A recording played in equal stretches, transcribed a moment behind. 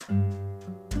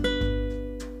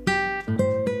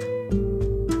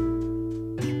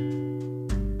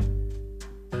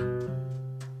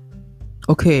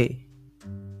Okay.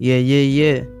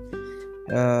 Yeah.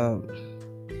 Uh,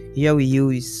 Here with you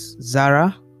is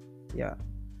Zara. Yeah,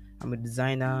 I'm a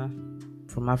designer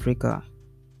from Africa.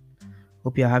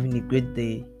 Hope you're having a great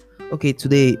day. Okay,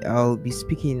 today I'll be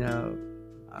speaking,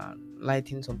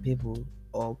 lighting some people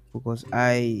up because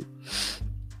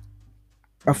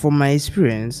from my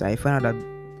experience, I found out that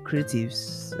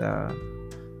creatives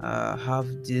have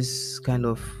this kind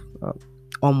of uh,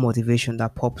 unmotivation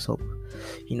that pops up.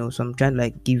 So I'm trying to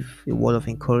give a word of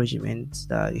encouragement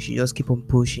that you should just keep on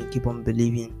pushing, keep on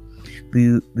believing.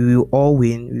 We will all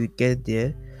win. We will get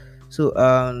there. So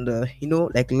and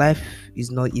life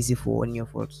is not easy for any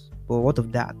of us. But what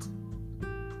of that?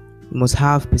 We must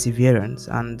have perseverance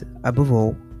and above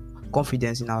all,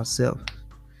 confidence in ourselves.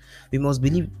 We must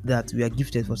believe that we are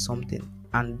gifted for something,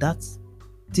 and that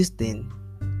this thing,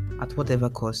 at whatever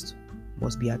cost,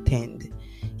 must be attained.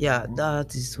 Yeah,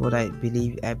 that is what I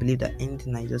believe. I believe that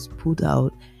anything I just put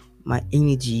out, my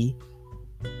energy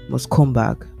must come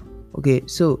back. Okay,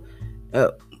 so uh,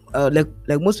 like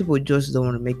most people just don't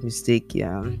want to make mistake.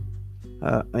 Yeah,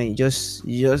 I mean, you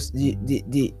just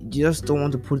don't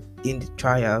want to put in the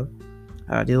trial.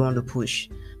 They don't want to push.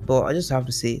 But I just have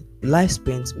to say, life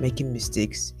spent making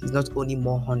mistakes is not only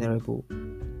more honorable,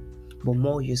 but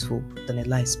more useful than a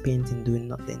life spent in doing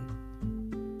nothing.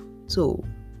 So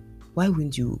why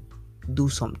wouldn't you do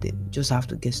something? Just have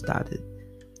to get started.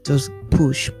 Just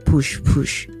push,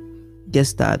 get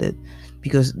started,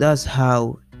 because that's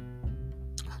how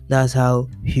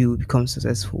you become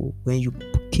successful, when you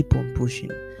keep on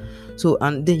pushing. So,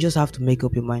 and then just have to make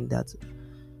up your mind that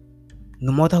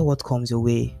no matter what comes your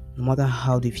way, no matter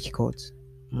how difficult,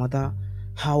 no matter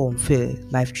how unfair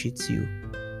life treats you,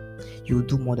 you will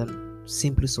do more than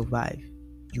simply survive.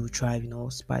 You will thrive,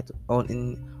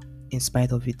 in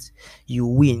spite of it. You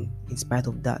will win in spite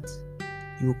of that.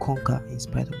 You will conquer in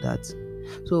spite of that.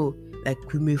 So,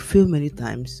 we may fail many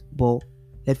times, but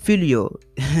a failure,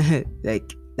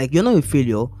 like you're not a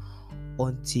failure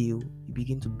until you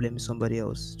begin to blame somebody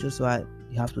else. Just why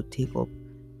you have to take up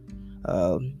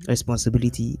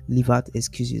responsibility, leave out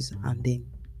excuses, and then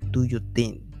do your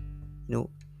thing. Do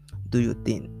your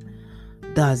thing.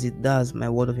 That's it. That's my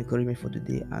word of encouragement for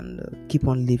today. And keep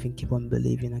on living, keep on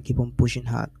believing, and keep on pushing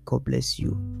hard. God bless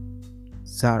you,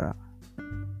 Sarah.